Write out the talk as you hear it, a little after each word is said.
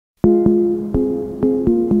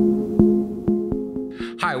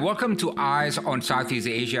Hi, welcome to Eyes on Southeast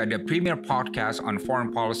Asia, the premier podcast on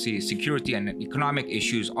foreign policy, security, and economic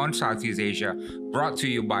issues on Southeast Asia, brought to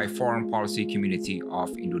you by Foreign Policy Community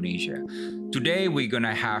of Indonesia. Today, we're going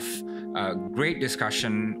to have a great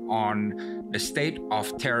discussion on the state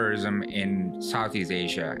of terrorism in Southeast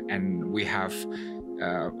Asia. And we have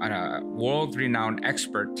a world-renowned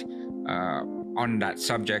expert on that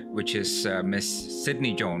subject, which is Miss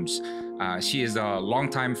Sidney Jones. She is a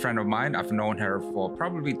longtime friend of mine. I've known her for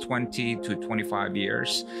probably 20 to 25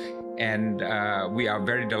 years. And we are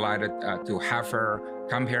very delighted to have her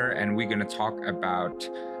come here. And we're going to talk about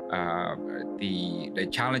the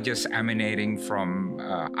challenges emanating from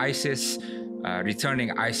ISIS,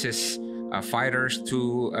 returning ISIS fighters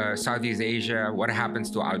to Southeast Asia, what happens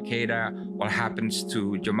to Al-Qaeda, what happens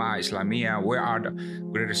to Jamaah Islamiyah, where are the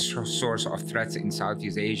greatest source of threats in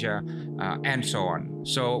Southeast Asia, and so on.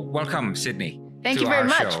 So welcome, Sidney. Thank you very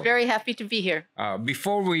much. Show. Very happy to be here.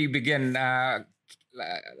 Before we begin, let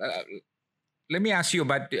me ask you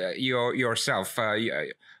about yourself.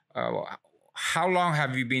 How long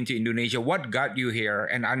have you been to Indonesia? What got you here?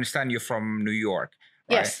 And I understand you're from New York,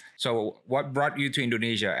 right? Yes. So what brought you to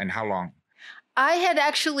Indonesia and how long? I had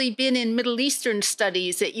actually been in Middle Eastern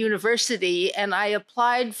studies at university, and I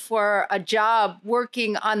applied for a job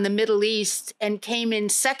working on the Middle East and came in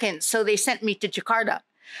second, so they sent me to Jakarta.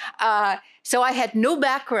 So I had no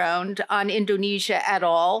background on Indonesia at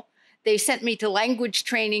all. They sent me to language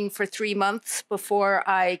training for 3 months before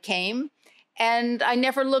I came, and I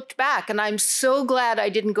never looked back, and I'm so glad I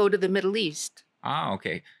didn't go to the Middle East. Ah,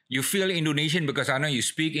 okay. You feel Indonesian because I know you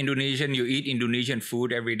speak Indonesian, you eat Indonesian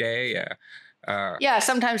food every day. Yeah,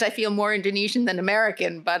 sometimes I feel more Indonesian than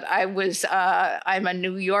American, but I'm a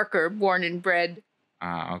New Yorker, born and bred.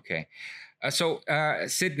 Ah, okay. So,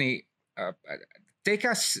 Sidney, take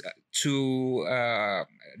us to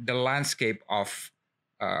the landscape of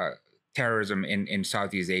terrorism in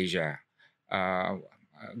Southeast Asia.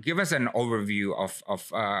 Give us an overview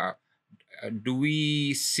of do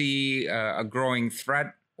we see a growing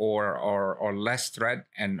threat or less threat,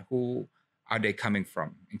 and who are they coming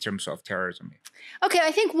from in terms of terrorism? Okay,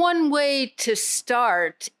 I think one way to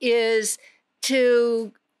start is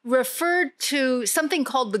to refer to something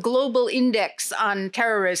called the Global Index on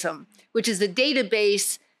Terrorism, which is a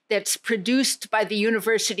database that's produced by the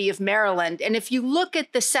University of Maryland. And if you look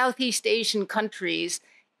at the Southeast Asian countries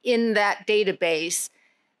in that database,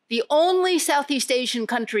 the only Southeast Asian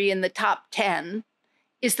country in the top 10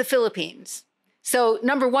 is the Philippines. So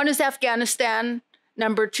number 1 is Afghanistan.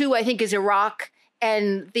 Number 2, I think, is Iraq,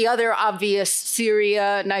 and the other obvious,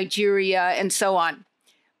 Syria, Nigeria, and so on.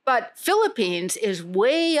 But Philippines is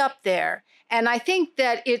way up there. And I think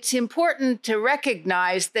that it's important to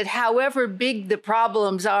recognize that however big the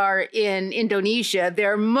problems are in Indonesia,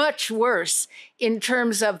 they're much worse in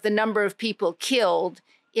terms of the number of people killed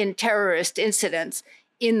in terrorist incidents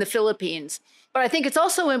in the Philippines. But I think it's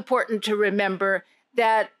also important to remember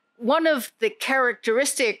that one of the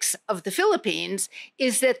characteristics of the Philippines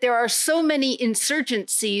is that there are so many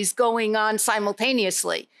insurgencies going on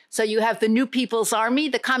simultaneously. So you have the New People's Army,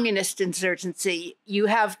 the communist insurgency. You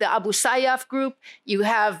have the Abu Sayyaf group. You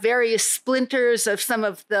have various splinters of some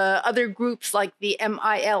of the other groups like the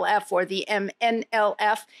MILF or the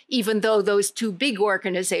MNLF, even though those two big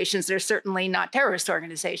organizations are certainly not terrorist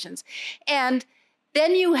organizations. And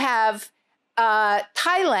then you have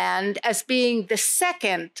Thailand as being the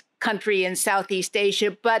second country in Southeast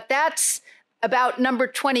Asia, but that's about number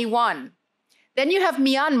 21. Then you have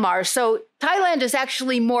Myanmar. So Thailand is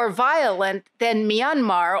actually more violent than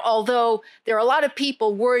Myanmar, although there are a lot of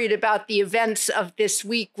people worried about the events of this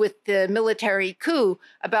week with the military coup,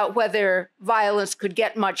 about whether violence could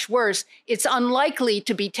get much worse. It's unlikely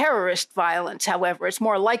to be terrorist violence, however. It's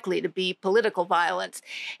more likely to be political violence.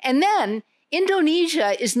 And then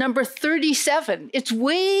Indonesia is number 37. It's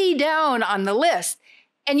way down on the list.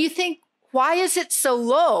 And you think, why is it so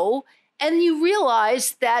low? And you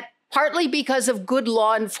realize that partly because of good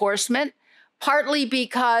law enforcement, partly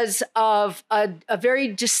because of a very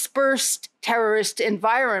dispersed terrorist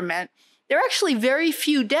environment, there are actually very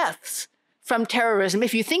few deaths from terrorism,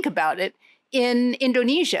 if you think about it, in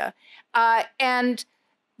Indonesia. And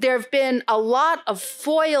there have been a lot of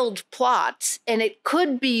foiled plots, and it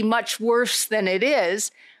could be much worse than it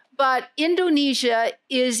is. But Indonesia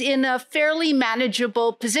is in a fairly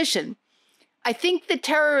manageable position. I think the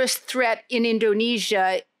terrorist threat in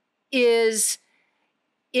Indonesia is,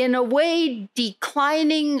 in a way,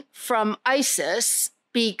 declining from ISIS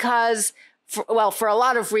because, for a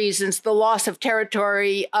lot of reasons, the loss of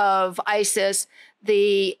territory of ISIS,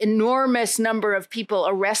 the enormous number of people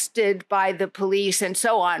arrested by the police, and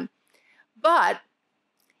so on. But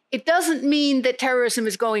it doesn't mean that terrorism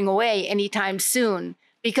is going away anytime soon.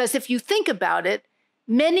 Because if you think about it,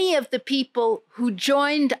 many of the people who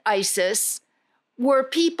joined ISIS were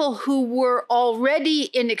people who were already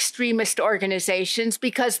in extremist organizations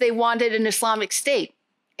because they wanted an Islamic State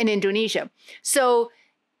in Indonesia. So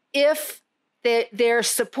if their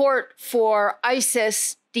support for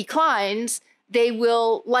ISIS declines, they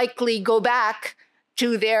will likely go back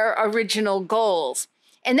to their original goals.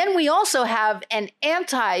 And then we also have an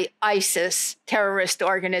anti-ISIS terrorist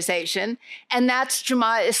organization, and that's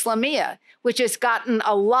Jamaah Islamiyah, which has gotten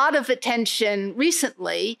a lot of attention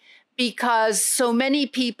recently because so many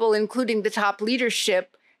people, including the top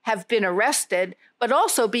leadership, have been arrested, but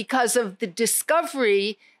also because of the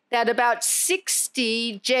discovery that about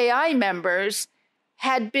 60 JI members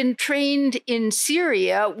had been trained in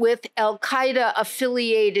Syria with al-Qaeda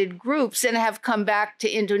affiliated groups and have come back to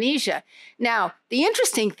Indonesia. Now, the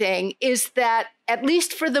interesting thing is that, at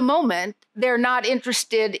least for the moment, they're not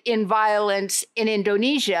interested in violence in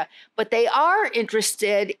Indonesia, but they are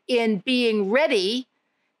interested in being ready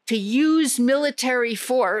to use military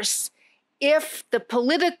force if the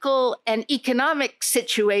political and economic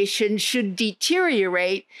situation should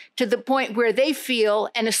deteriorate to the point where they feel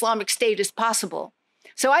an Islamic State is possible.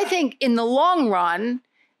 So I think in the long run,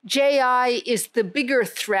 JI is the bigger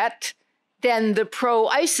threat than the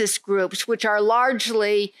pro-ISIS groups, which are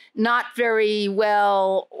largely not very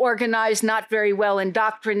well organized, not very well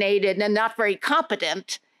indoctrinated, and not very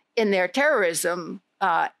competent in their terrorism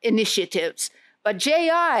initiatives. But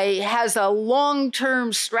JI has a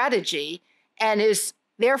long-term strategy and is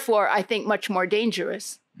therefore, I think, much more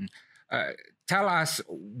dangerous. Tell us,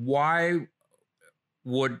 why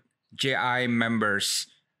would JI members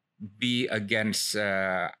be against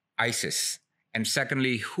ISIS? And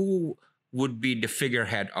secondly, who would be the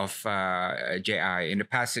figurehead of JI? In the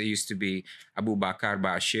past, it used to be Abu Bakar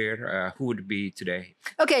Basyir. Who would it be today?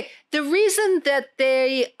 Okay, the reason that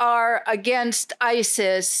they are against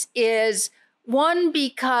ISIS is, one,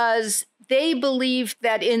 because they believed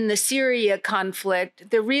that in the Syria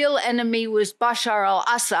conflict, the real enemy was Bashar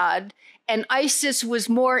al-Assad, and ISIS was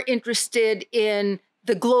more interested in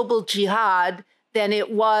the global jihad than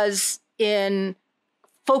it was in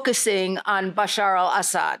focusing on Bashar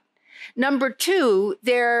al-Assad. Number two,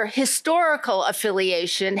 their historical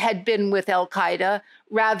affiliation had been with al-Qaeda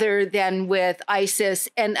rather than with ISIS,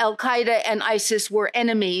 and al-Qaeda and ISIS were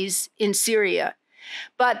enemies in Syria.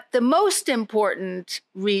 But the most important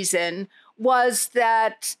reason was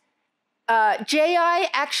that JI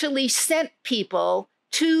actually sent people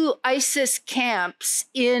to ISIS camps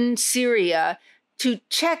in Syria to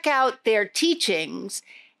check out their teachings,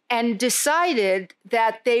 and decided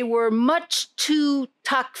that they were much too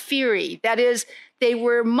takfiri. That is, they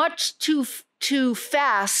were much too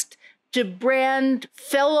fast to brand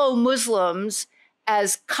fellow Muslims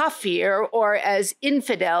as kafir, or as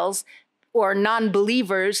infidels or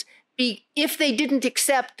non-believers, if they didn't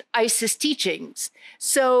accept ISIS teachings.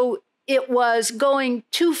 So it was going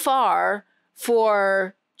too far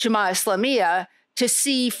for Jamaah Islamiyah to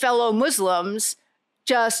see fellow Muslims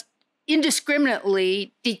just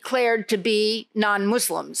indiscriminately declared to be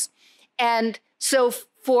non-Muslims. And so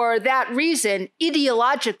for that reason,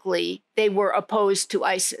 ideologically, they were opposed to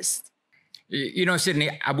ISIS. You know,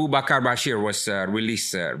 Sidney, Abu Bakar Basyir was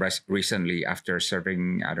released recently after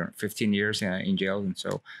serving, 15 years in jail. And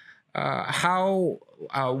so how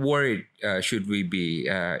worried should we be?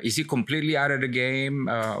 Is he completely out of the game?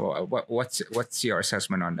 What's your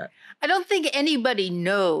assessment on that? I don't think anybody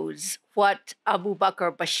knows what Abu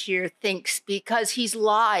Bakar Basyir thinks, because he's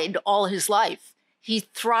lied all his life. He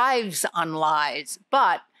thrives on lies.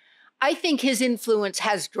 But I think his influence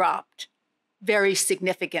has dropped very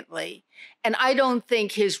significantly. And I don't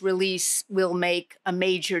think his release will make a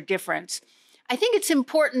major difference. I think it's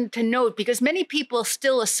important to note, because many people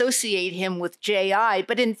still associate him with JI,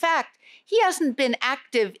 but in fact, he hasn't been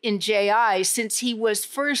active in JI since he was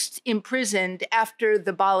first imprisoned after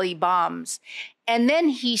the Bali bombs. And then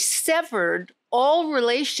he severed all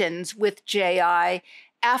relations with JI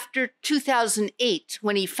after 2008,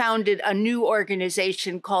 when he founded a new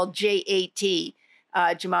organization called JAT,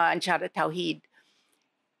 Jamaah Ansharut Tawhid.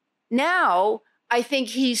 Now, I think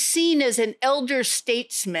he's seen as an elder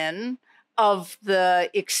statesman of the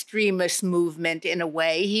extremist movement in a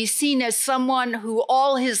way. He's seen as someone who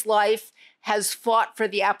all his life has fought for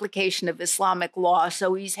the application of Islamic law.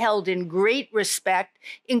 So he's held in great respect,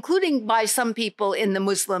 including by some people in the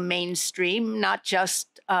Muslim mainstream, not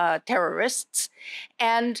just terrorists.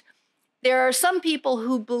 And there are some people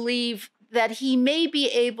who believe that he may be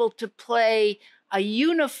able to play a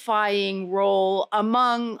unifying role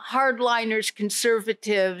among hardliners,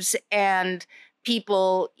 conservatives, and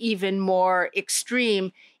people even more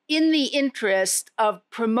extreme in the interest of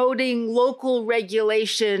promoting local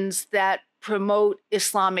regulations that promote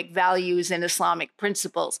Islamic values and Islamic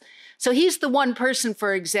principles. So he's the one person,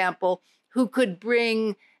 for example, who could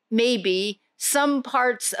bring maybe some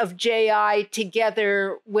parts of JI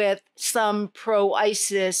together with some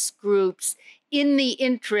pro-ISIS groups in the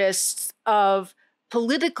interests of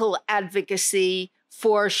political advocacy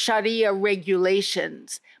for Sharia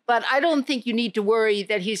regulations. But I don't think you need to worry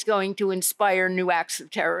that he's going to inspire new acts of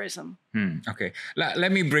terrorism. Okay.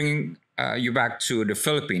 Let me bring you back to the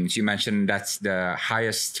Philippines. You mentioned that's the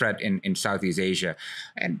highest threat in Southeast Asia.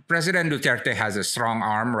 And President Duterte has a strong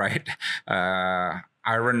arm, right?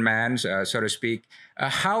 Iron Man, so to speak.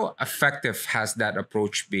 How effective has that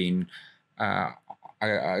approach been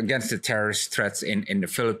against the terrorist threats in the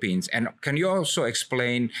Philippines? And can you also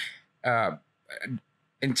explain,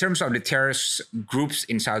 in terms of the terrorist groups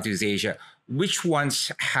in Southeast Asia, which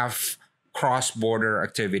ones have cross-border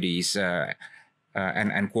activities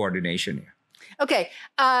and coordination here? Okay.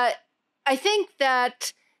 I think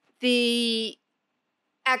that the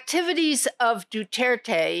activities of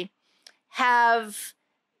Duterte have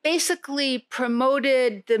basically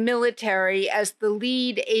promoted the military as the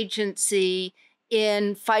lead agency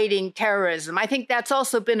in fighting terrorism. I think that's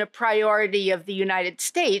also been a priority of the United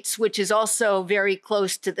States, which is also very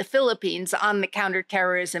close to the Philippines on the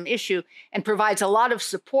counterterrorism issue and provides a lot of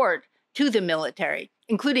support to the military,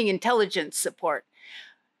 including intelligence support.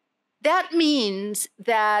 That means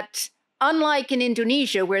that unlike in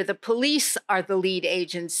Indonesia, where the police are the lead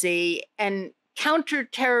agency and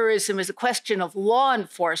counterterrorism is a question of law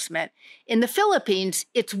enforcement, in the Philippines,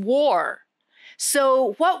 it's war.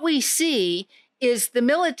 So what we see is the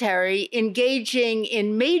military engaging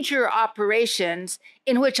in major operations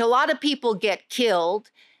in which a lot of people get killed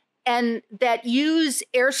and that use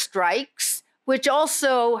airstrikes, which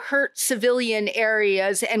also hurt civilian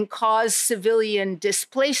areas and cause civilian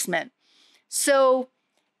displacement. So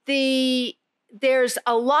there's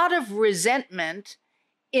a lot of resentment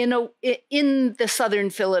in the southern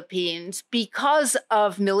Philippines because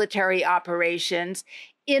of military operations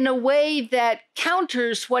in a way that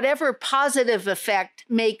counters whatever positive effect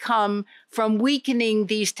may come from weakening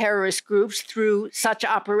these terrorist groups through such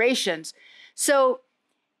operations. So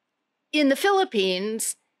in the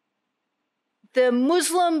Philippines, the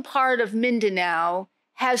Muslim part of Mindanao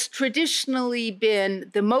has traditionally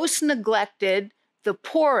been the most neglected, the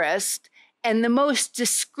poorest, and the most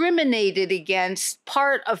discriminated against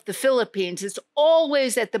part of the Philippines. It's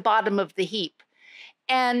always at the bottom of the heap.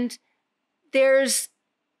 And there's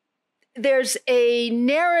a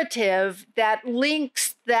narrative that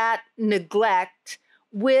links that neglect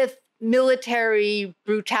with military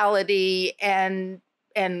brutality and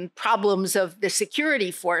problems of the security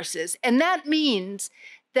forces. And that means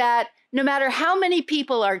that no matter how many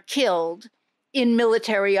people are killed in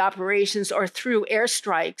military operations or through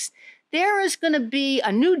airstrikes, there is going to be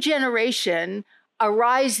a new generation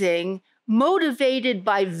arising motivated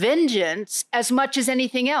by vengeance as much as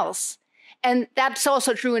anything else. And that's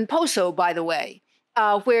also true in Poso, by the way,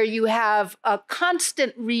 where you have a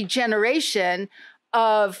constant regeneration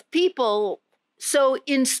of people. So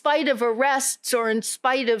in spite of arrests or in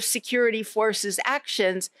spite of security forces'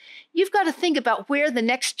 actions, you've got to think about where the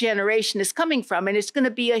next generation is coming from. And it's going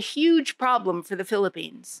to be a huge problem for the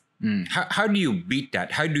Philippines. How do you beat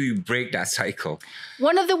that? How do you break that cycle?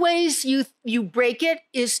 One of the ways you break it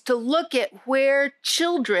is to look at where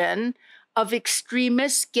children of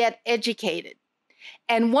extremists get educated.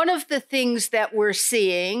 And one of the things that we're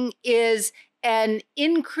seeing is an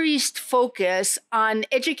increased focus on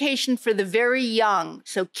education for the very young.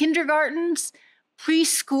 So kindergartens,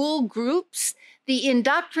 preschool groups, the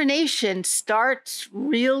indoctrination starts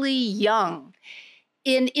really young.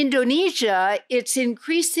 In Indonesia, it's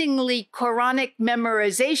increasingly Quranic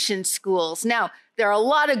memorization schools. Now, there are a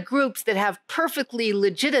lot of groups that have perfectly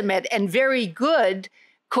legitimate and very good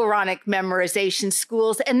Quranic memorization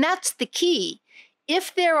schools, and that's the key.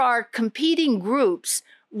 If there are competing groups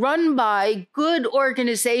run by good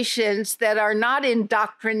organizations that are not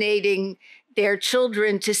indoctrinating their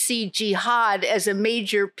children to see jihad as a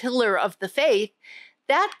major pillar of the faith,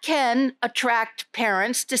 that can attract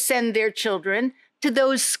parents to send their children to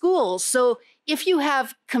those schools. So if you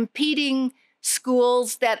have competing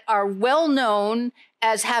schools that are well known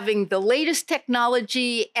as having the latest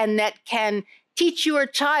technology and that can teach your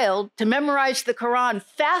child to memorize the Quran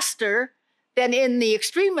faster than in the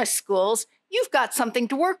extremist schools, you've got something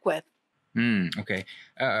to work with. Okay.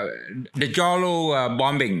 The Jolo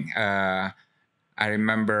bombing I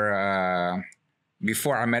remember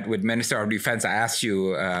before I met with Minister of Defense, I asked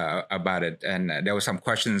you about it, and there were some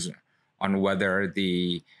questions on whether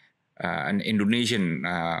an Indonesian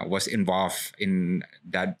was involved in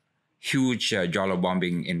that huge Jolo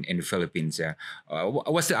bombing in the Philippines.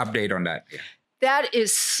 What's the update on that? Yeah. That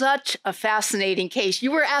is such a fascinating case.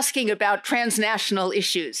 You were asking about transnational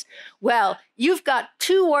issues. Well, you've got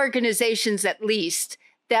two organizations at least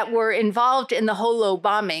that were involved in the Jolo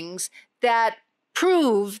bombings that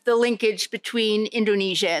prove the linkage between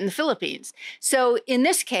Indonesia and the Philippines. So in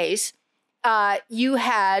this case, you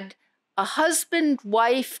had a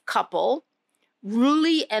husband-wife couple,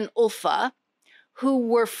 Ruli and Ulfa, who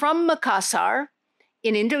were from Makassar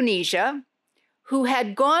in Indonesia, who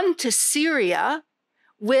had gone to Syria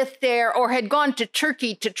had gone to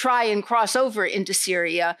Turkey to try and cross over into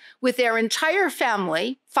Syria with their entire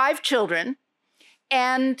family, 5 children,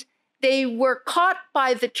 and they were caught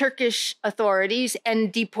by the Turkish authorities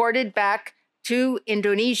and deported back to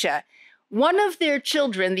Indonesia. One of their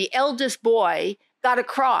children, the eldest boy, got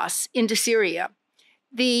across into Syria.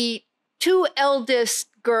 The 2 eldest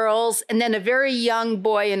girls, and then a very young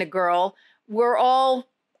boy and a girl, were all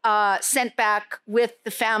sent back with the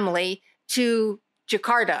family to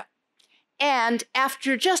Jakarta. And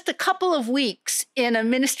after just a couple of weeks in a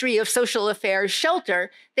Ministry of Social Affairs shelter,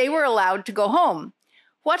 they were allowed to go home.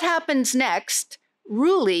 What happens next?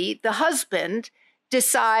 Ruli, the husband,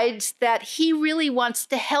 decides that he really wants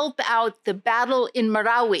to help out the battle in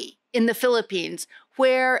Marawi in the Philippines,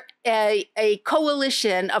 where a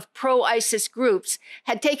coalition of pro-ISIS groups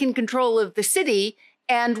had taken control of the city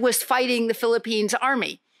and was fighting the Philippines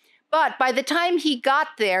army. But by the time he got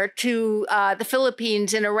there to the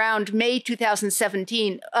Philippines in around May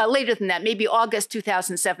 2017, later than that, maybe August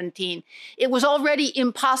 2017, it was already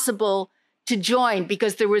impossible to join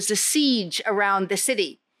because there was a siege around the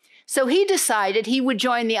city. So he decided he would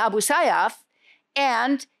join the Abu Sayyaf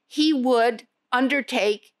and he would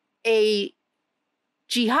undertake a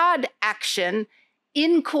jihad action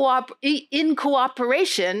in cooperation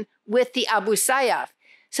with the Abu Sayyaf.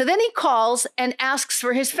 So then he calls and asks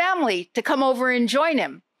for his family to come over and join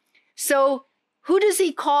him. So who does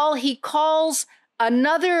he call? He calls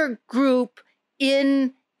another group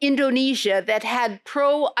in Indonesia that had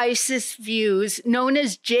pro-ISIS views known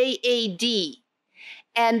as JAD.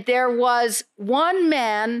 And there was one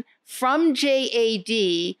man from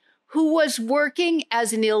JAD who was working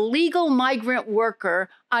as an illegal migrant worker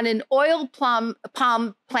on an oil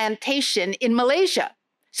palm plantation in Malaysia.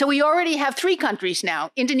 So we already have 3 countries now,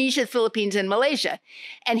 Indonesia, the Philippines, and Malaysia.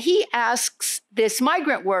 And he asks this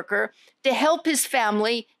migrant worker to help his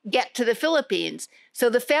family get to the Philippines. So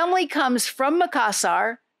the family comes from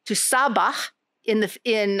Makassar to Sabah in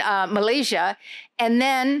Malaysia, and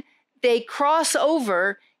then they cross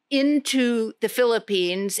over into the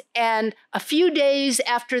Philippines. And a few days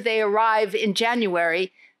after they arrive in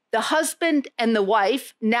January, the husband and the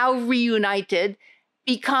wife, now reunited,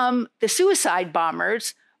 become the suicide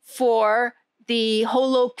bombers for the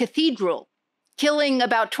Jolo Cathedral, killing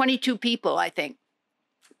about 22 people, I think.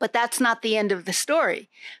 But that's not the end of the story,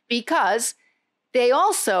 because they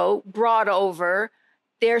also brought over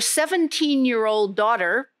their 17-year-old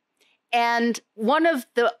daughter and one of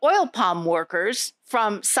the oil palm workers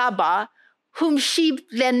from Sabah, whom she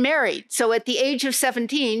then married. So at the age of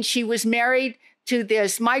 17, she was married to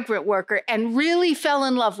this migrant worker and really fell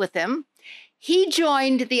in love with him. He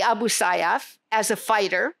joined the Abu Sayyaf as a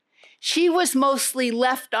fighter. She was mostly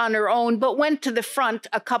left on her own, but went to the front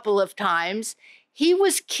a couple of times. He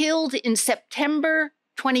was killed in September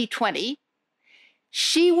 2020.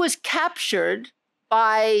 She was captured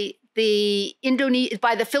by the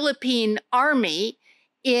Philippine army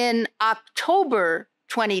in October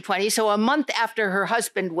 2020, so a month after her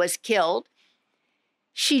husband was killed.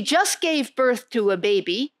 She just gave birth to a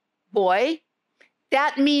baby boy.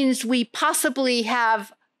 That means we possibly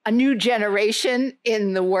have a new generation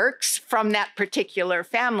in the works from that particular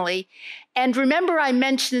family. And remember, I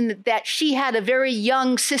mentioned that she had a very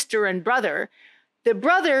young sister and brother. The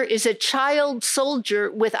brother is a child soldier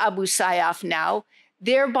with Abu Sayyaf now,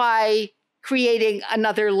 thereby creating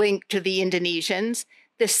another link to the Indonesians.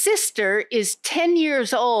 The sister is 10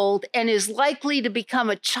 years old and is likely to become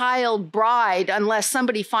a child bride unless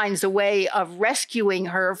somebody finds a way of rescuing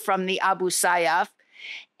her from the Abu Sayyaf.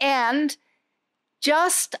 And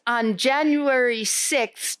just on January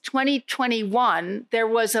 6, 2021, there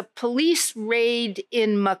was a police raid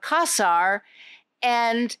in Makassar,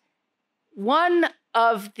 and one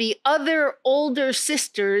of the other older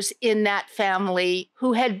sisters in that family,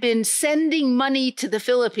 who had been sending money to the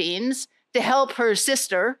Philippines to help her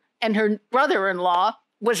sister and her brother-in-law,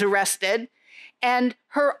 was arrested. and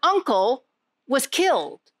her uncle was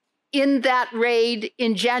killed in that raid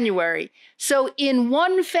in January. So in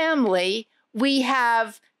one family, we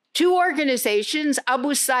have two organizations, Abu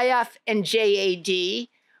Sayyaf and JAD.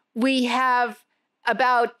 We have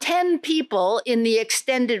about 10 people in the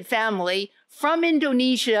extended family from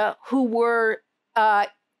Indonesia who were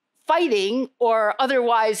fighting or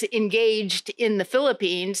otherwise engaged in the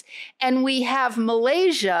Philippines. And we have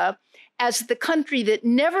Malaysia as the country that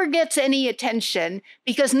never gets any attention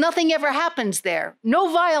because nothing ever happens there.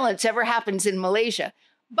 No violence ever happens in Malaysia.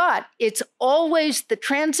 But it's always the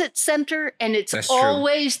transit center and it's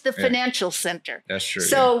always the financial center. That's true.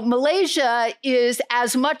 So Malaysia is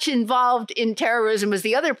as much involved in terrorism as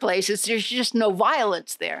the other places. There's just no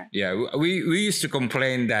violence there. Yeah, we used to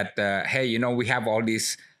complain that, hey, you know, we have all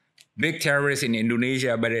these big terrorists in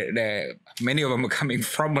Indonesia, but many of them are coming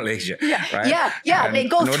from Malaysia, right? Yeah. They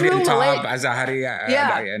go through Malaysia.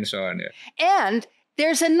 Azahari, and so on. And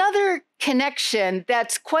there's another connection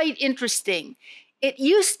that's quite interesting. It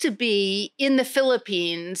used to be in the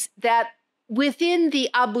Philippines that within the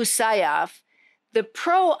Abu Sayyaf, the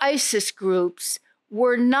pro-ISIS groups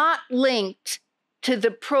were not linked to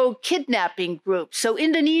the pro-kidnapping groups. So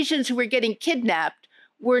Indonesians who were getting kidnapped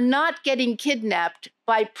were not getting kidnapped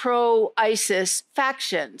by pro-ISIS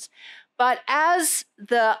factions. But as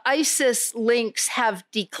the ISIS links have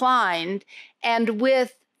declined, and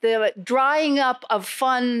with the drying up of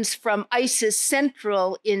funds from ISIS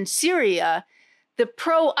Central in Syria, the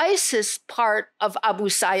pro-ISIS part of Abu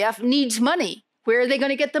Sayyaf needs money. Where are they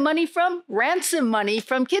going to get the money from? Ransom money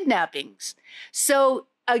from kidnappings. So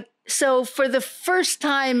for the first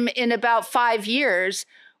time in about 5 years,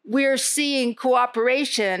 we're seeing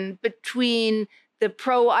cooperation between the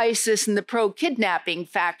pro-ISIS and the pro-kidnapping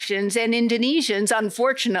factions, and Indonesians,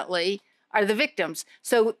 unfortunately, are the victims.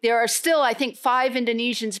 So there are still, I think, 5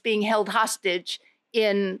 Indonesians being held hostage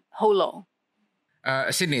in Jolo.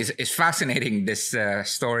 Sidney, it's fascinating, this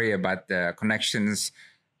story about the connections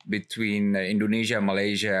between Indonesia,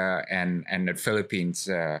 Malaysia, and the Philippines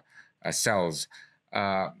cells.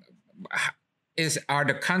 Are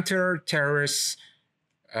the counter-terrorist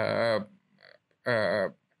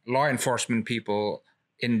law enforcement people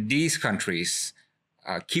in these countries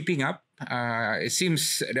keeping up? It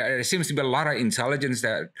seems there seems to be a lot of intelligence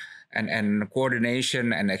that and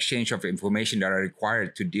coordination and exchange of information that are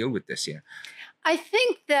required to deal with this here. I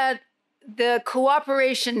think that the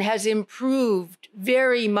cooperation has improved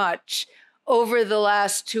very much over the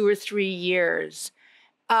last 2 or 3 years.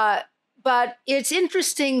 But it's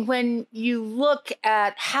interesting when you look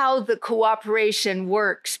at how the cooperation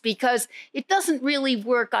works, because it doesn't really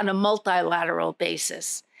work on a multilateral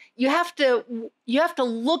basis. You have to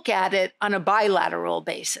look at it on a bilateral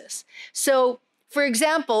basis. So, for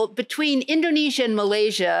example, between Indonesia and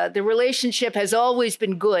Malaysia, the relationship has always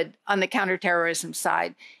been good on the counterterrorism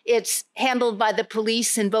side. It's handled by the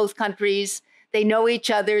police in both countries. They know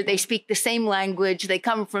each other, they speak the same language, they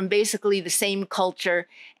come from basically the same culture,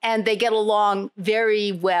 and they get along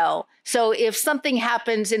very well. So if something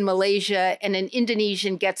happens in Malaysia and an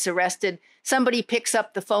Indonesian gets arrested, somebody picks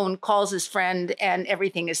up the phone, calls his friend, and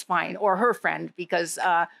everything is fine, or her friend, because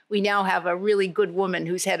we now have a really good woman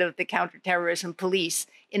who's head of the counterterrorism police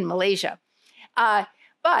in Malaysia.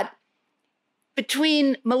 But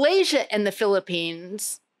between Malaysia and the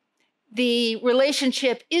Philippines, the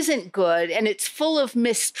relationship isn't good, and it's full of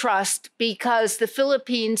mistrust because the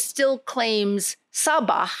Philippines still claims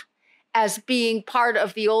Sabah as being part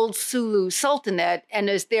of the old Sulu Sultanate and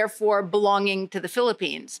is therefore belonging to the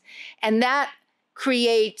Philippines. And that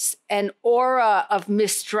creates an aura of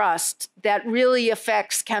mistrust that really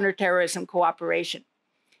affects counterterrorism cooperation.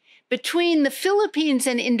 Between the Philippines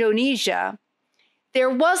and Indonesia, there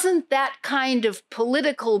wasn't that kind of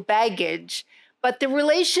political baggage, but the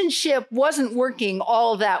relationship wasn't working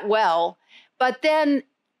all that well. But then,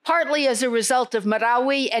 partly as a result of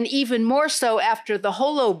Marawi, and even more so after the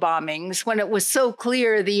Jolo bombings, when it was so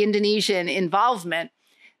clear the Indonesian involvement,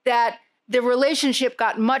 that the relationship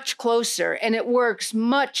got much closer, and it works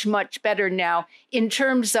much, much better now in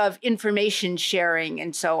terms of information sharing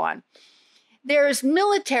and so on. There's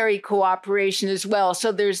military cooperation as well.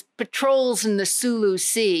 So there's patrols in the Sulu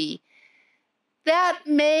Sea. That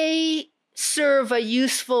may serve a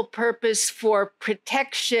useful purpose for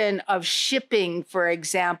protection of shipping, for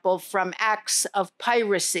example, from acts of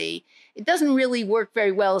piracy. It doesn't really work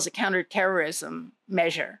very well as a counterterrorism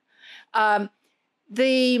measure.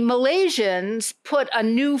 The Malaysians put a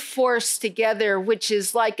new force together, which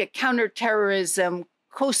is like a counterterrorism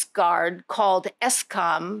Coast Guard called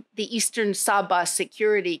ESCOM, the Eastern Sabah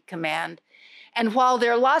Security Command. And while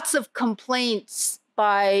there are lots of complaints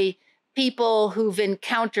by people who've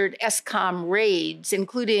encountered ESCOM raids,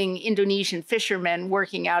 including Indonesian fishermen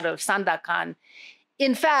working out of Sandakan.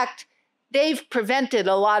 In fact, they've prevented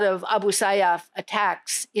a lot of Abu Sayyaf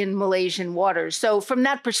attacks in Malaysian waters. So from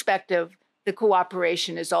that perspective, the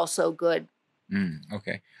cooperation is also good.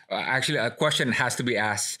 Okay. Actually, a question has to be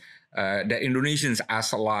asked that Indonesians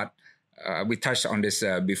ask a lot. We touched on this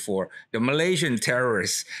before. The Malaysian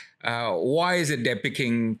terrorists, why is it they're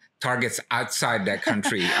picking targets outside that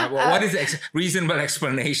country? What is the reasonable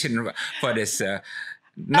explanation for this?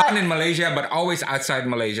 Not in Malaysia, but always outside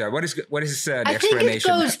Malaysia. What is the explanation? I think it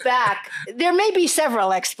goes back. There may be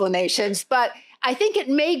several explanations, but I think it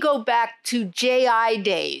may go back to JI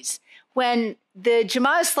days when the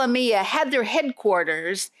Jamaah Islamiyah had their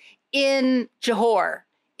headquarters in Johor,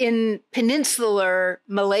 in peninsular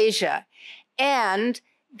Malaysia. And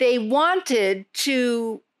they wanted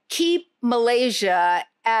to keep Malaysia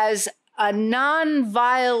as a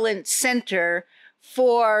non-violent center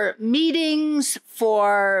for meetings,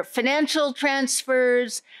 for financial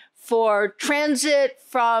transfers, for transit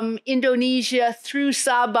from Indonesia through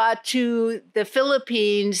Sabah to the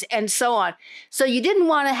Philippines, and so on. So you didn't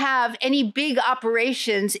want to have any big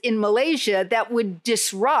operations in Malaysia that would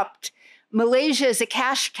disrupt Malaysia as a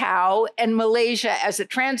cash cow and Malaysia as a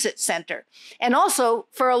transit center. And also,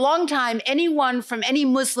 for a long time, anyone from any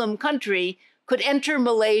Muslim country could enter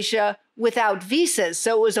Malaysia without visas.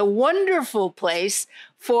 So it was a wonderful place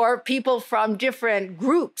for people from different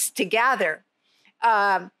groups to gather.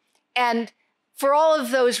 And for all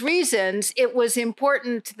of those reasons, it was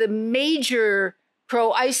important to the major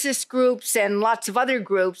pro-ISIS groups and lots of other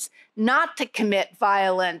groups not to commit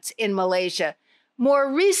violence in Malaysia. More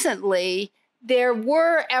recently, there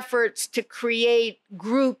were efforts to create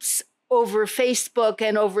groups over Facebook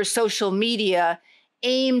and over social media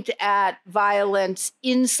aimed at violence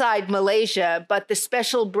inside Malaysia, but the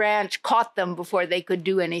special branch caught them before they could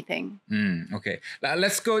do anything. Okay,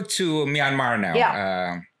 let's go to Myanmar now.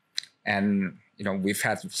 Yeah. And we've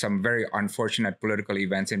had some very unfortunate political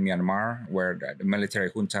events in Myanmar where the military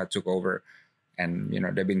junta took over, and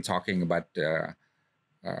they've been talking about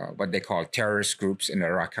what they call terrorist groups in the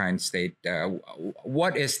Rakhine State.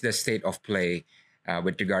 What is the state of play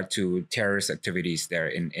with regard to terrorist activities there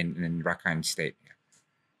in Rakhine State?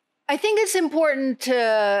 I think it's important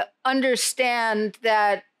to understand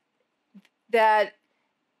that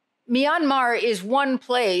Myanmar is one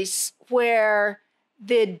place where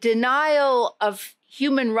the denial of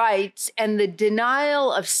human rights and the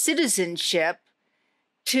denial of citizenship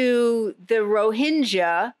to the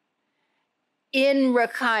Rohingya in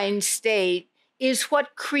Rakhine State is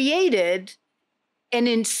what created an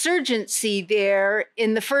insurgency there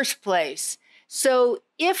in the first place. So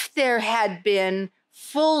if there had been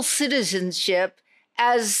full citizenship,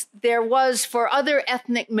 as there was for other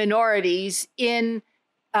ethnic minorities in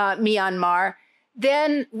Myanmar,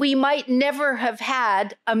 then we might never have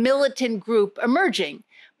had a militant group emerging.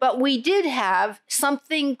 But we did have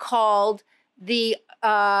something called the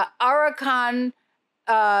Arakan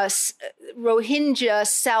Rohingya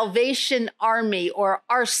Salvation Army, or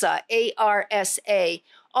ARSA, A-R-S-A,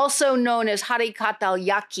 also known as Harikat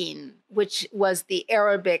al-Yaqin, which was the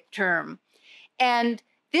Arabic term. And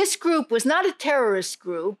this group was not a terrorist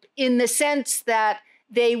group in the sense that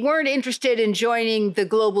they weren't interested in joining the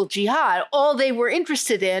global jihad. All they were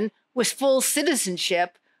interested in was full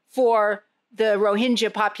citizenship for the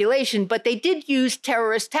Rohingya population, but they did use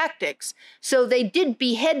terrorist tactics. So they did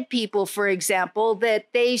behead people, for example, that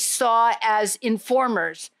they saw as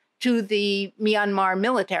informers to the Myanmar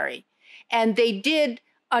military. And they did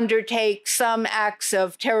undertake some acts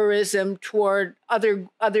of terrorism toward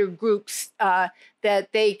other groups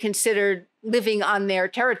that they considered living on their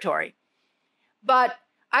territory. But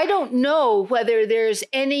I don't know whether there's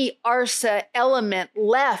any ARSA element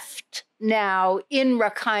left now in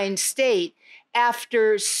Rakhine State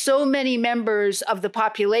after so many members of the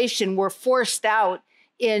population were forced out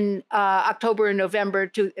in October and November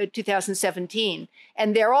 2017.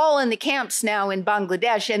 And they're all in the camps now in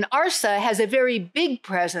Bangladesh. And ARSA has a very big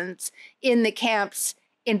presence in the camps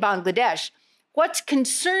in Bangladesh. What's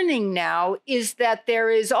concerning now is that there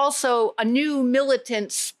is also a new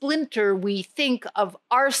militant splinter, we think, of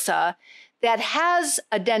ARSA that has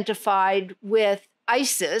identified with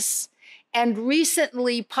ISIS and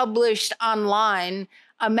recently published online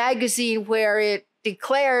a magazine where it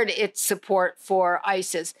declared its support for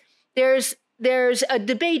ISIS. There's a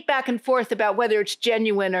debate back and forth about whether it's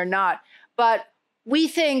genuine or not, but we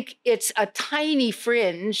think it's a tiny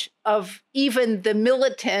fringe of even the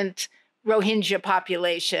militant Rohingya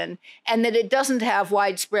population, and that it doesn't have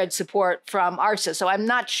widespread support from ARSA. So I'm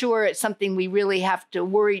not sure it's something we really have to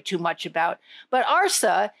worry too much about. But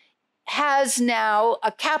ARSA has now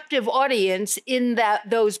a captive audience in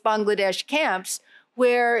those Bangladesh camps,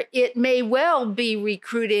 where it may well be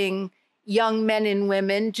recruiting young men and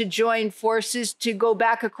women to join forces to go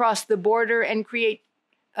back across the border and create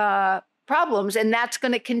problems. And that's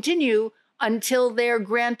going to continue until they're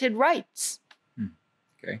granted rights.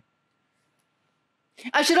 Okay.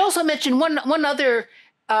 I should also mention one other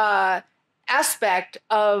aspect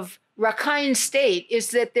of Rakhine State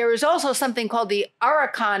is that there is also something called the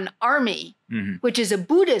Arakan Army, which is a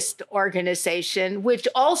Buddhist organization, which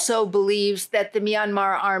also believes that the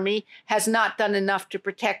Myanmar army has not done enough to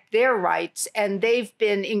protect their rights, and they've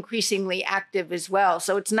been increasingly active as well.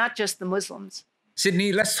 So it's not just the Muslims.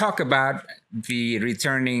 Sidney, let's talk about the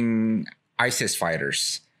returning ISIS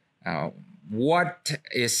fighters. What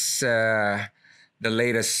is the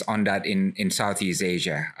latest on that in Southeast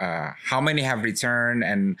Asia? How many have returned,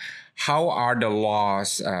 and how are the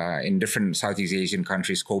laws in different Southeast Asian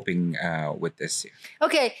countries coping with this?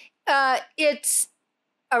 Okay, it's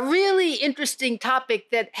a really interesting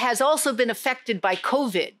topic that has also been affected by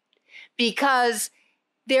COVID, because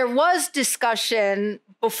there was discussion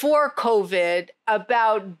before COVID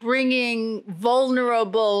about bringing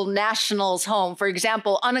vulnerable nationals home, for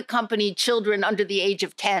example, unaccompanied children under the age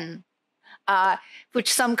of 10.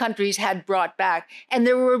 Which some countries had brought back. And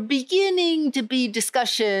there were beginning to be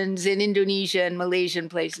discussions in Indonesia and Malaysian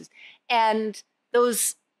places. And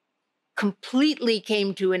those completely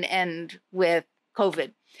came to an end with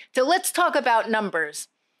COVID. So let's talk about numbers.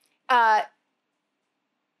 No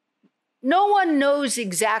one knows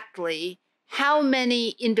exactly how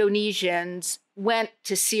many Indonesians went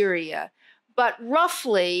to Syria, but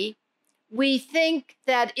roughly we think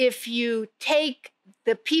that if you take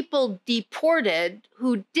the people deported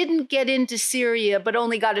who didn't get into Syria but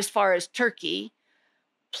only got as far as Turkey,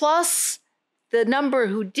 plus the number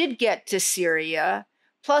who did get to Syria,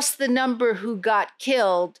 plus the number who got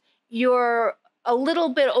killed, you're a little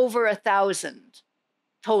bit over 1,000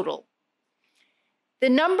 total. The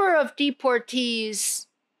number of deportees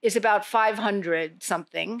is about 500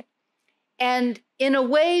 something. And in a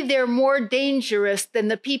way, they're more dangerous than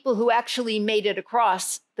the people who actually made it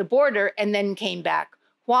across the border and then came back.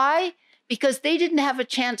 Why? Because they didn't have a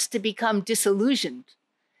chance to become disillusioned.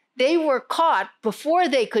 They were caught before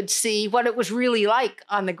they could see what it was really like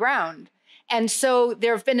on the ground. And so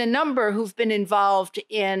there have been a number who've been involved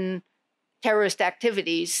in terrorist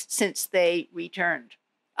activities since they returned,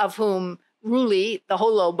 of whom Ruli, the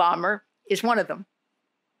holo bomber, is one of them.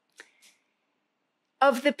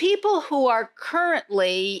 Of the people who are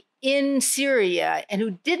currently in Syria and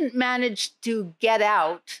who didn't manage to get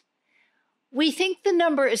out, we think the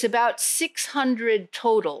number is about 600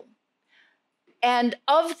 total. And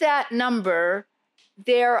of that number,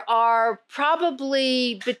 there are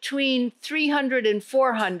probably between 300 and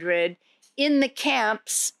 400 in the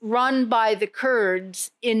camps run by the Kurds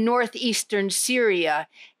in northeastern Syria.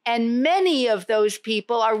 And many of those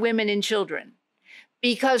people are women and children.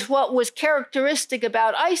 Because what was characteristic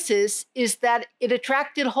about ISIS is that it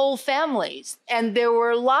attracted whole families. And there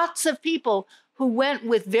were lots of people who went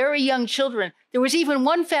with very young children. There was even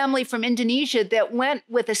one family from Indonesia that went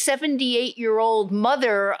with a 78-year-old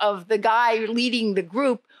mother of the guy leading the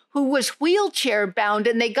group who was wheelchair bound,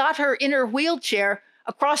 and they got her in her wheelchair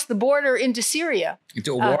across the border into Syria.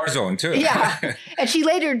 Into a war zone, too. Yeah. And she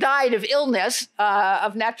later died of illness,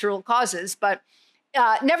 of natural causes. But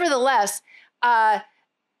nevertheless, the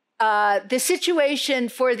situation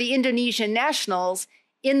for the Indonesian nationals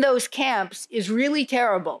in those camps is really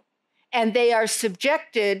terrible. And they are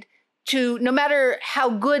subjected to, no matter how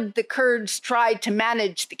good the Kurds tried to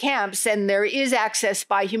manage the camps, and there is access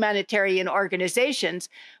by humanitarian organizations,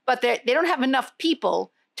 but they don't have enough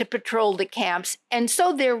people to patrol the camps. And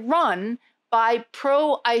so they're run by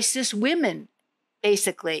pro-ISIS women,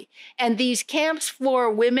 basically. And these camps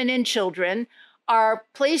for women and children are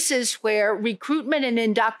places where recruitment and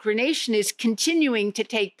indoctrination is continuing to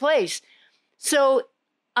take place. So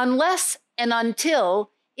unless and until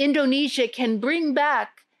Indonesia can bring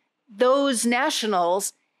back those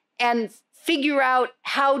nationals and figure out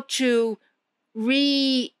how to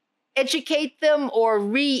re-educate them or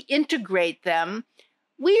reintegrate them,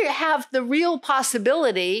 we have the real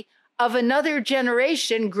possibility of another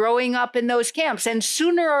generation growing up in those camps. And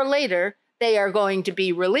sooner or later, they are going to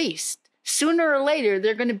be released. Sooner or later,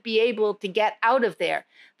 they're going to be able to get out of there.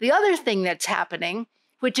 The other thing that's happening,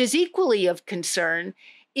 which is equally of concern,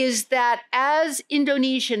 is that as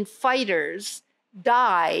Indonesian fighters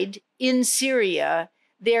died in Syria,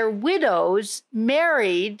 their widows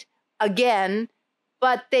married again,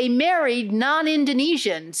 but they married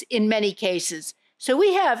non-Indonesians in many cases. So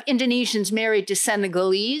we have Indonesians married to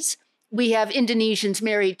Senegalese. We have Indonesians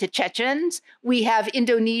married to Chechens. We have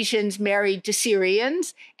Indonesians married to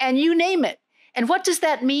Syrians, and you name it. And what does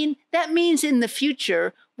that mean? That means in the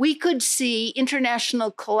future, we could see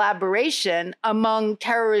international collaboration among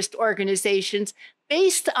terrorist organizations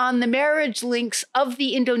based on the marriage links of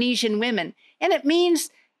the Indonesian women. And it means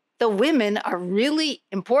the women are really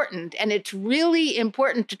important. And it's really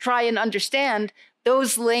important to try and understand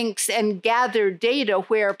those links and gather data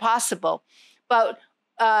where possible. But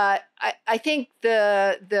I think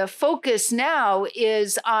the focus now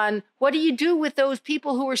is on what do you do with those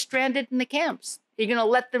people who are stranded in the camps? Are you going to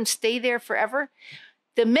let them stay there forever?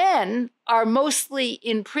 The men are mostly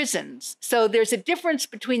in prisons. So there's a difference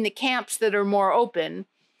between the camps that are more open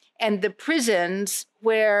and the prisons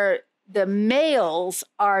where the males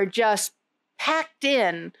are just packed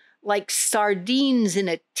in like sardines in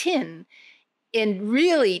a tin in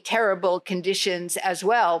really terrible conditions as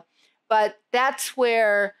well. But that's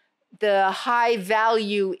where the high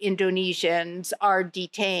value Indonesians are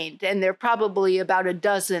detained. And there are probably about a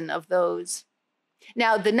dozen of those.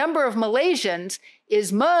 Now, the number of Malaysians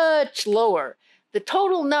is much lower. The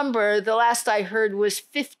total number, the last I heard, was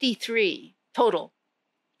 53 total.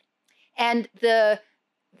 And the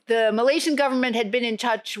Malaysian government had been in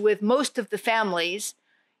touch with most of the families,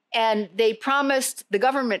 and the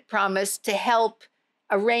government promised to help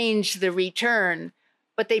arrange the return.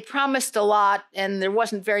 But they promised a lot, and there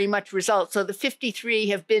wasn't very much result. So the 53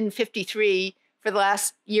 have been 53 for the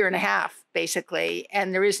last year and a half, basically,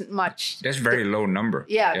 and there isn't much. That's a very low number.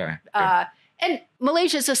 Yeah. And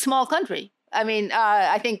Malaysia is a small country. I mean,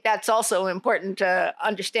 I think that's also important to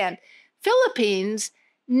understand. Philippines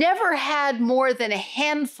never had more than a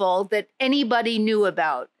handful that anybody knew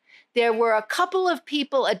about. There were a couple of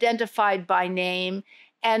people identified by name.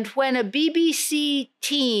 And when a BBC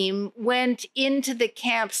team went into the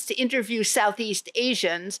camps to interview Southeast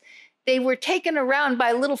Asians, they were taken around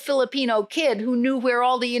by a little Filipino kid who knew where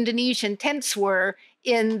all the Indonesian tents were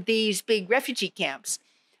in these big refugee camps.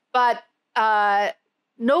 But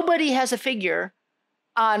nobody has a figure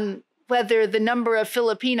on whether the number of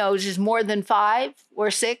Filipinos is more than 5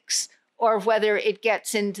 or 6, or whether it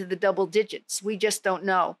gets into the double digits. We just don't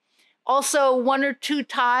know. Also, 1 or 2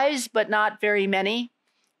 Thais, but not very many.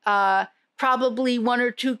 Probably 1 or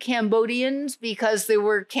 2 Cambodians, because there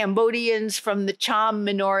were Cambodians from the Cham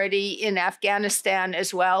minority in Afghanistan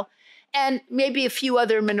as well, and maybe a few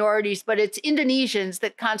other minorities, but it's Indonesians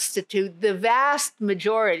that constitute the vast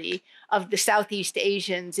majority of the Southeast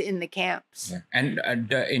Asians in the camps. Yeah. And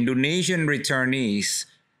the Indonesian returnees,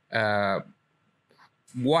 to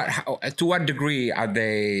what degree are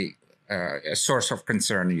they a source of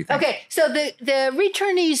concern, you think? Okay, so the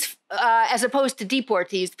returnees, as opposed to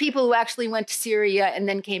deportees, people who actually went to Syria and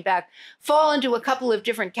then came back, fall into a couple of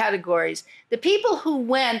different categories. The people who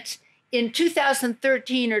went in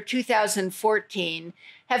 2013 or 2014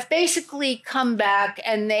 have basically come back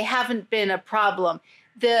and they haven't been a problem.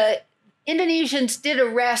 The Indonesians did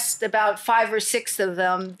arrest about 5 or 6 of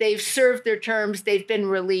them. They've served their terms, they've been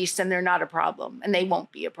released, and they're not a problem, and they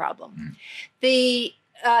won't be a problem. The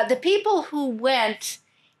people who went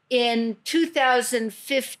in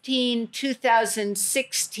 2015,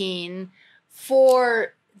 2016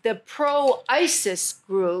 for the pro-ISIS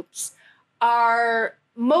groups are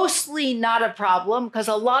mostly not a problem because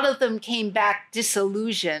a lot of them came back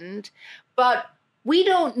disillusioned. But we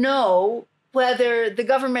don't know whether the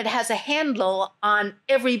government has a handle on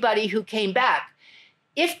everybody who came back.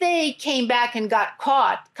 If they came back and got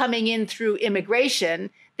caught coming in through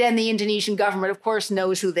immigration, then the Indonesian government, of course,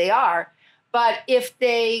 knows who they are. But if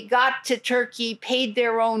they got to Turkey, paid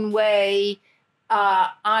their own way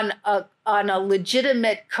on a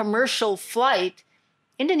legitimate commercial flight,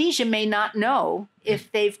 Indonesia may not know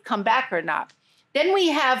if they've come back or not. Then we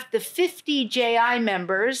have the 50 JI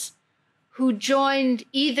members who joined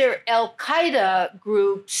either Al-Qaeda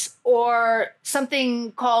groups or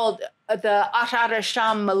something called the Ahrar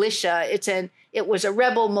Sham militia. It was a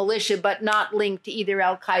rebel militia, but not linked to either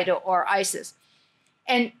Al-Qaeda or ISIS.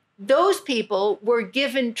 And those people were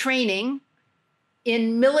given training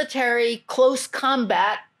in military close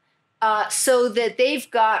combat so that they've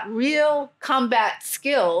got real combat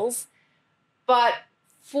skills. But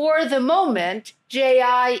for the moment,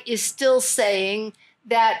 JI is still saying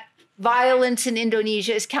that violence in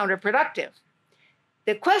Indonesia is counterproductive.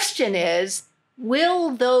 The question is, will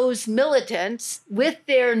those militants, with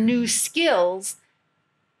their new skills,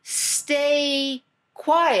 stay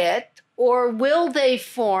quiet, or will they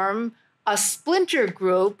form a splinter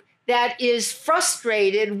group that is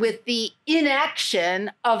frustrated with the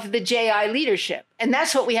inaction of the JI leadership. And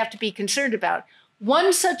that's what we have to be concerned about.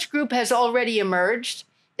 One such group has already emerged.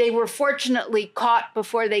 They were fortunately caught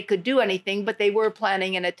before they could do anything, but they were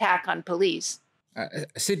planning an attack on police.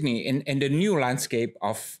 Sidney, in the new landscape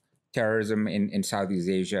of terrorism in Southeast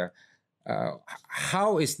Asia,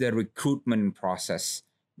 how is the recruitment process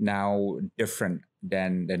now different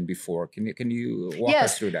than before? Can you walk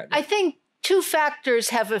us through that? I think two factors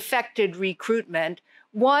have affected recruitment.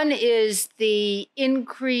 One is the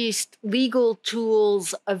increased legal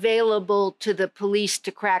tools available to the police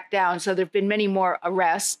to crack down. So there have been many more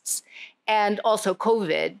arrests, and also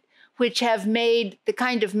COVID, which have made the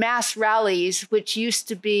kind of mass rallies, which used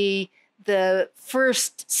to be the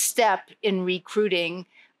first step in recruiting,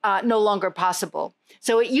 no longer possible.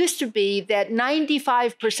 So it used to be that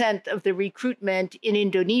 95% of the recruitment in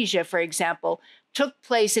Indonesia, for example, took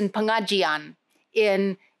place in pengajian,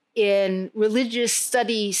 in religious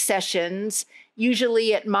study sessions,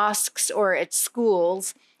 usually at mosques or at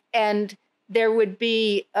schools. And there would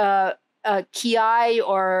be a kiai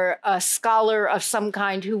or a scholar of some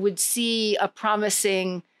kind who would see a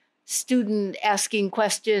promising student asking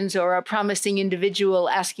questions or a promising individual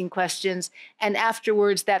asking questions, and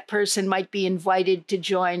afterwards that person might be invited to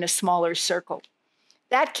join a smaller circle.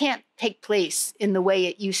 That can't take place in the way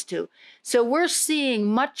it used to. So we're seeing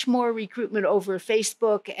much more recruitment over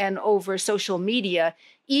Facebook and over social media,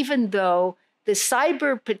 even though the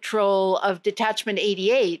cyber patrol of Detachment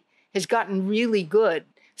 88 has gotten really good.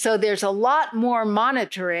 So there's a lot more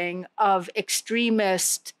monitoring of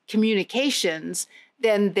extremist communications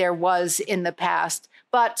than there was in the past.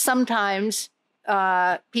 But sometimes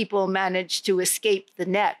people manage to escape the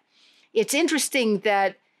net. It's interesting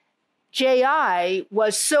that JI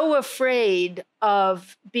was so afraid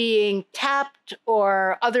of being tapped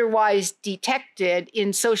or otherwise detected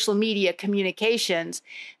in social media communications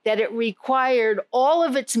that it required all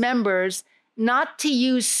of its members not to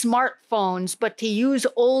use smartphones, but to use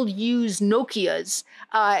old used Nokias,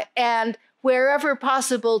 and wherever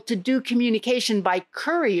possible to do communication by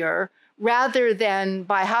courier rather than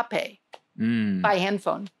by HP, by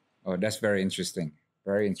handphone. Oh, that's very interesting.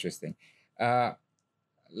 Very interesting.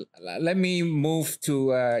 Let me move to,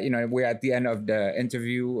 we're at the end of the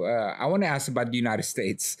interview. I want to ask about the United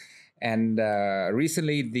States. And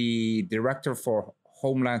recently, the director for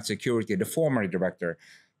Homeland Security, the former director,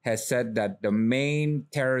 has said that the main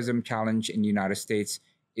terrorism challenge in the United States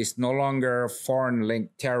is no longer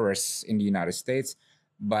foreign-linked terrorists in the United States,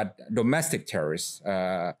 but domestic terrorists,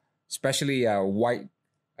 especially white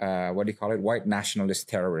nationalist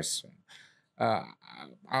terrorists.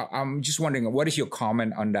 I'm just wondering, what is your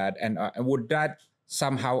comment on that? And would that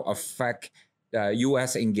somehow affect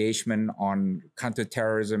U.S. engagement on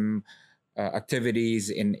counterterrorism activities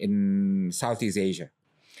in Southeast Asia?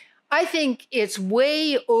 I think it's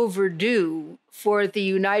way overdue for the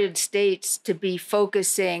United States to be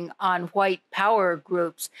focusing on white power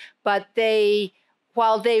groups. But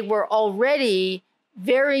while they were already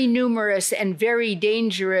very numerous and very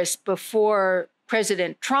dangerous before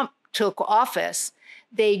President Trump took office,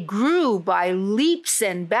 they grew by leaps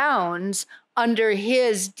and bounds under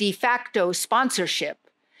his de facto sponsorship.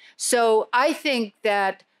 So I think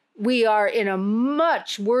that we are in a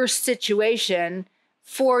much worse situation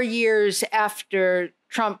 4 years after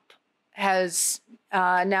Trump has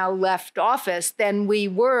now left office than we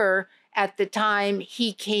were at the time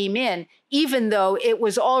he came in, even though it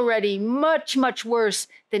was already much, much worse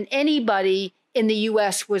than anybody in the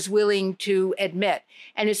US was willing to admit.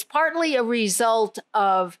 And it's partly a result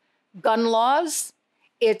of gun laws.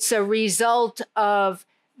 It's a result of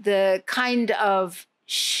the kind of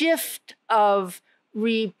shift of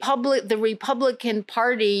the Republican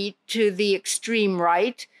Party to the extreme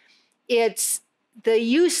right. It's the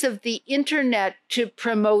use of the internet to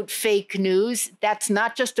promote fake news. That's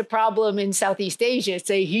not just a problem in Southeast Asia. It's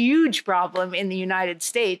a huge problem in the United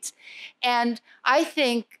States. And I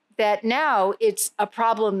think that now it's a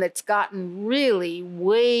problem that's gotten really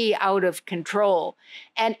way out of control.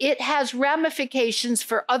 And it has ramifications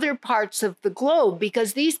for other parts of the globe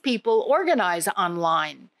because these people organize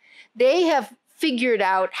online. They have figured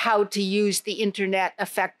out how to use the internet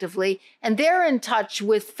effectively, and they're in touch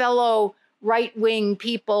with fellow right-wing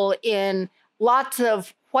people in lots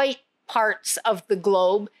of white parts of the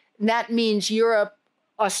globe. And that means Europe,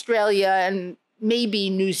 Australia, and maybe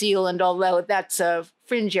New Zealand, although that's a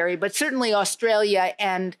fringe area, but certainly Australia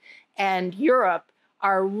and Europe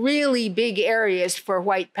are really big areas for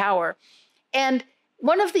white power. And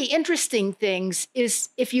one of the interesting things is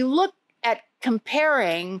if you look at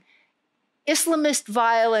comparing Islamist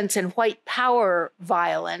violence and white power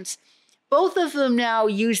violence, both of them now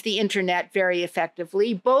use the internet very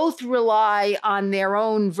effectively. Both rely on their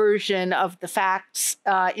own version of the facts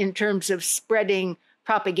in terms of spreading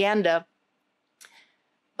propaganda.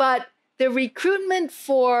 But the recruitment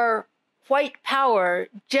for white power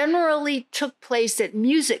generally took place at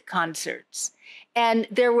music concerts. And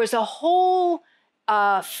there was a whole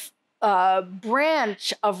branch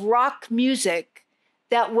of rock music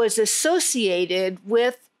that was associated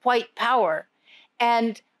with white power.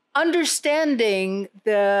 And understanding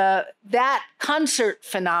that concert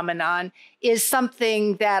phenomenon is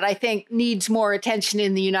something that I think needs more attention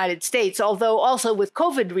in the United States, although also with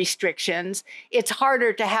COVID restrictions, it's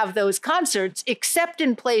harder to have those concerts, except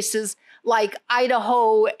in places like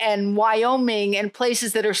Idaho and Wyoming and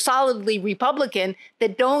places that are solidly Republican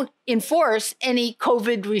that don't enforce any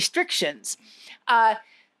COVID restrictions.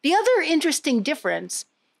 The other interesting difference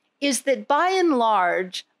is that by and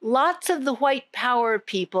large, lots of the white power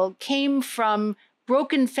people came from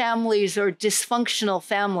broken families or dysfunctional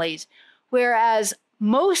families, whereas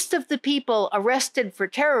most of the people arrested for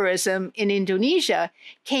terrorism in Indonesia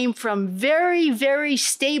came from very, very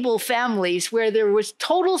stable families where there was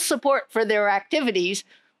total support for their activities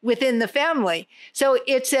within the family. So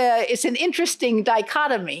it's an interesting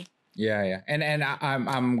dichotomy. Yeah. And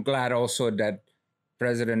I'm glad also that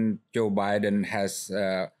President Joe Biden has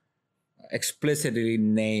explicitly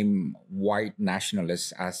named white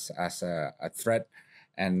nationalists as a threat,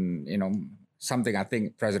 and something I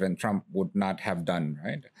think President Trump would not have done,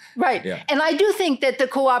 right? Right. Yeah. And I do think that the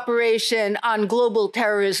cooperation on global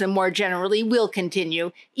terrorism more generally will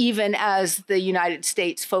continue, even as the United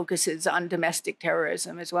States focuses on domestic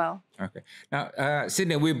terrorism as well. Okay. Now,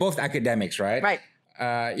 Sidney, we're both academics, right? Right.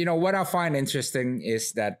 What I find interesting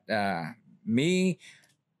is that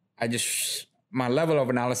my level of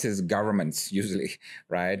analysis is governments usually,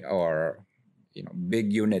 right? Or,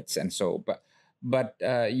 big units and so, but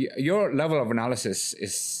your level of analysis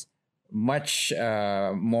is much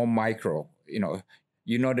more micro.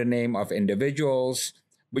 You know the name of individuals,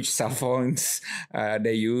 which cell phones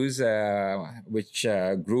they use, which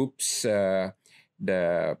groups, the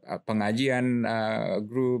pengajian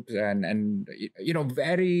groups, and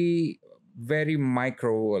very, very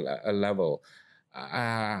micro level.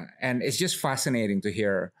 And it's just fascinating to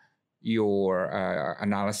hear your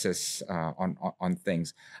analysis on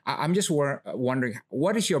things. I'm just wondering,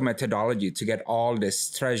 what is your methodology to get all this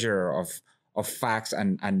treasure of facts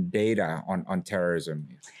and data on terrorism?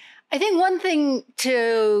 I think one thing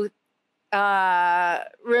to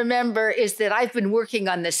remember is that I've been working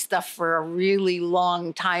on this stuff for a really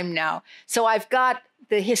long time now. So I've got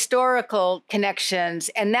the historical connections,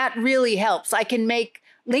 and that really helps. I can make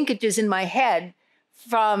linkages in my head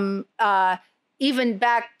from even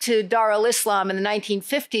back to Dar al-Islam in the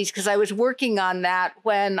 1950s, because I was working on that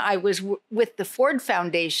when I was with the Ford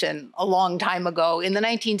Foundation a long time ago in the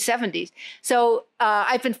 1970s. So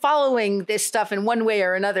I've been following this stuff in one way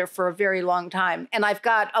or another for a very long time, and I've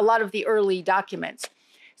got a lot of the early documents.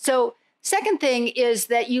 So second thing is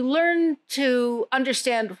that you learn to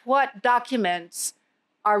understand what documents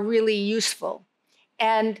are really useful.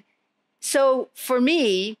 And so for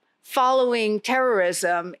me, following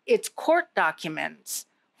terrorism, it's court documents,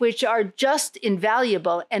 which are just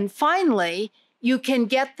invaluable. And finally, you can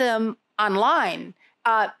get them online.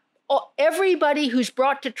 Everybody who's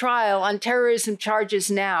brought to trial on terrorism charges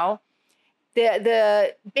now,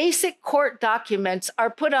 the basic court documents are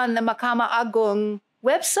put on the Mahkamah Agung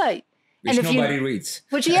website. Which nobody reads.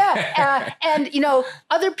 Which, and,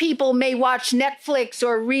 other people may watch Netflix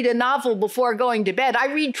or read a novel before going to bed.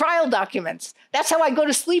 I read trial documents. That's how I go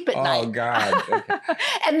to sleep at night. Oh, God. Okay.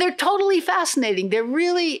 And they're totally fascinating. They're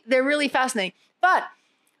really fascinating. But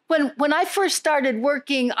when I first started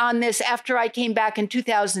working on this after I came back in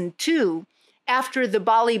 2002, after the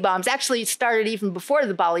Bali bombs, actually it started even before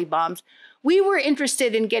the Bali bombs, we were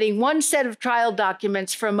interested in getting one set of trial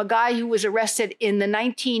documents from a guy who was arrested in the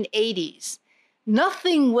 1980s.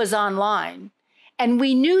 Nothing was online. And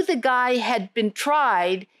we knew the guy had been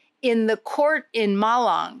tried in the court in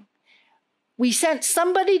Malang. We sent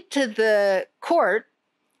somebody to the court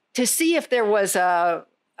to see if there was a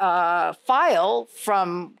file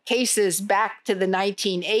from cases back to the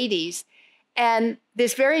 1980s. And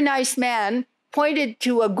this very nice man pointed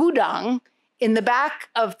to a gudang in the back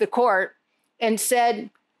of the court and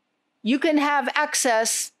said, you can have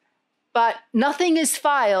access, but nothing is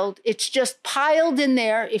filed. It's just piled in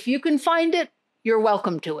there. If you can find it, you're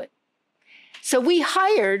welcome to it. So we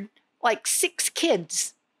hired like 6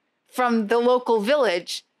 kids from the local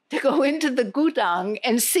village to go into the gudang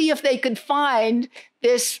and see if they could find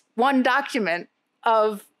this one document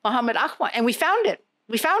of Muhammad Ahmad. And we found it.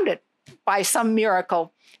 We found it by some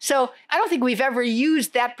miracle. So I don't think we've ever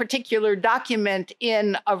used that particular document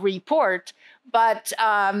in a report, but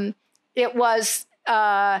it was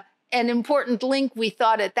an important link, we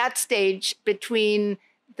thought, at that stage between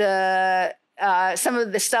the some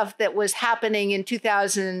of the stuff that was happening in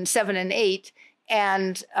 2007 and 8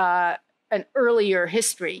 and an earlier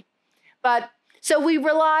history. But so we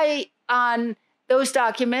rely on those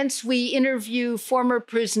documents. We interview former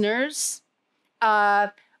prisoners.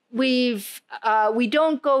 We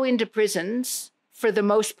don't go into prisons for the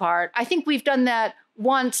most part. I think we've done that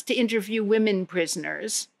once to interview women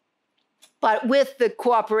prisoners, but with the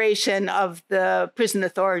cooperation of the prison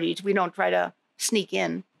authorities. We don't try to sneak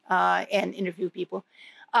in and interview people.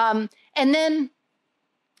 And then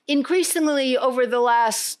increasingly over the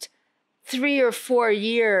last 3 or 4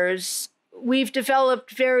 years, we've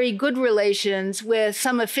developed very good relations with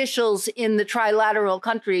some officials in the trilateral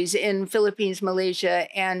countries in Philippines, Malaysia,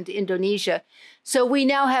 and Indonesia. So we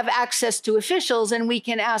now have access to officials and we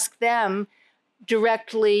can ask them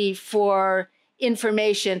directly for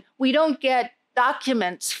information. We don't get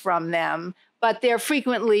documents from them, but they're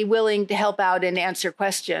frequently willing to help out and answer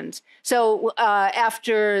questions. So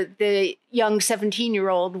after the young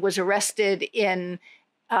 17-year-old was arrested in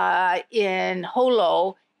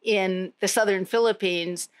Jolo in the southern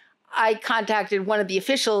Philippines, I contacted one of the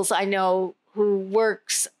officials I know who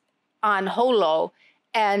works on Jolo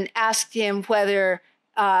and asked him whether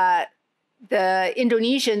the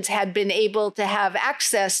Indonesians had been able to have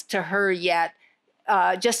access to her yet,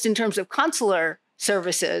 just in terms of consular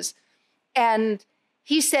services. And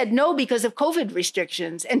he said no, because of COVID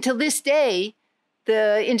restrictions. And to this day,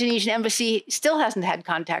 the Indonesian embassy still hasn't had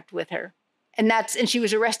contact with her. And she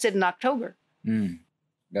was arrested in October.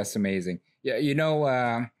 That's amazing. Yeah, you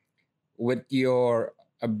know, with your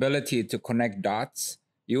ability to connect dots,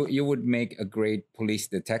 you would make a great police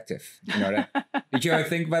detective. You know that? Did you ever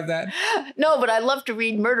think about that? No, but I love to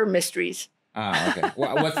read murder mysteries. Okay.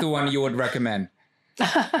 What's the one you would recommend?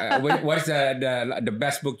 What's the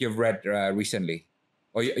best book you've read recently?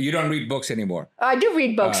 Or you don't read books anymore? I do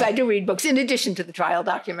read books. I do read books in addition to the trial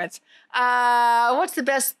documents. What's the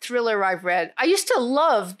best thriller I've read? I used to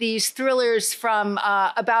love these thrillers from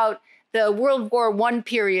about the World War I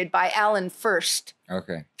period by Alan First.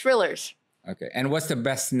 Okay. Thrillers. Okay. And what's the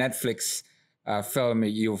best Netflix film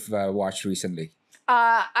you've watched recently?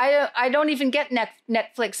 I don't even get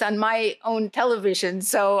Netflix on my own television,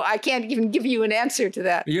 so I can't even give you an answer to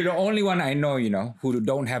that. You're the only one I know, who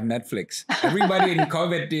don't have Netflix. Everybody in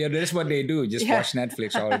COVID, that's what they do, just watch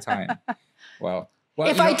Netflix all the time. Well,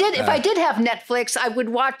 if I did have Netflix, I would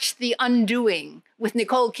watch The Undoing with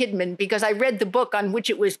Nicole Kidman, because I read the book on which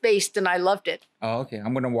it was based and I loved it. Oh, okay.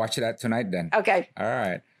 I'm going to watch that tonight then. Okay. All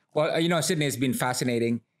right. Well, Sidney, it's been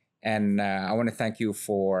fascinating. And I want to thank you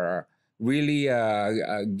for really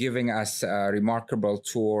giving us a remarkable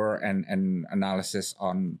tour and analysis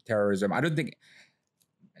on terrorism. I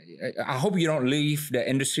hope you don't leave the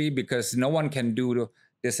industry, because no one can do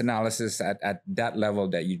this analysis at that level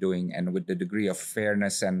that you're doing, and with the degree of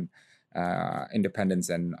fairness and independence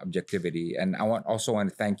and objectivity. And I also want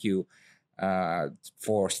to thank you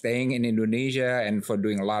for staying in Indonesia and for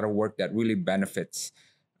doing a lot of work that really benefits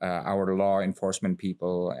our law enforcement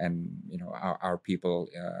people and our people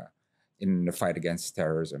in the fight against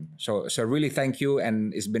terrorism. So really thank you,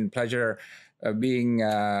 and it's been a pleasure being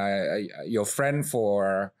your friend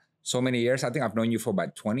for so many years. I think I've known you for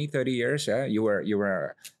about 20, 30 years. Yeah? You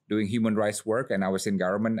were doing human rights work, and I was in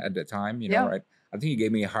government at the time, right? I think you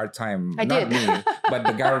gave me a hard time. I Not did. me, but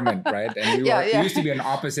the government, right? And we used to be on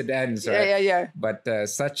opposite ends, right? Yeah. But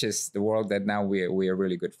such is the world that now we are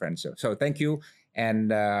really good friends. So thank you,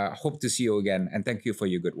 and hope to see you again. And thank you for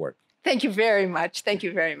your good work. Thank you very much. Thank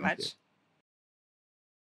you very much.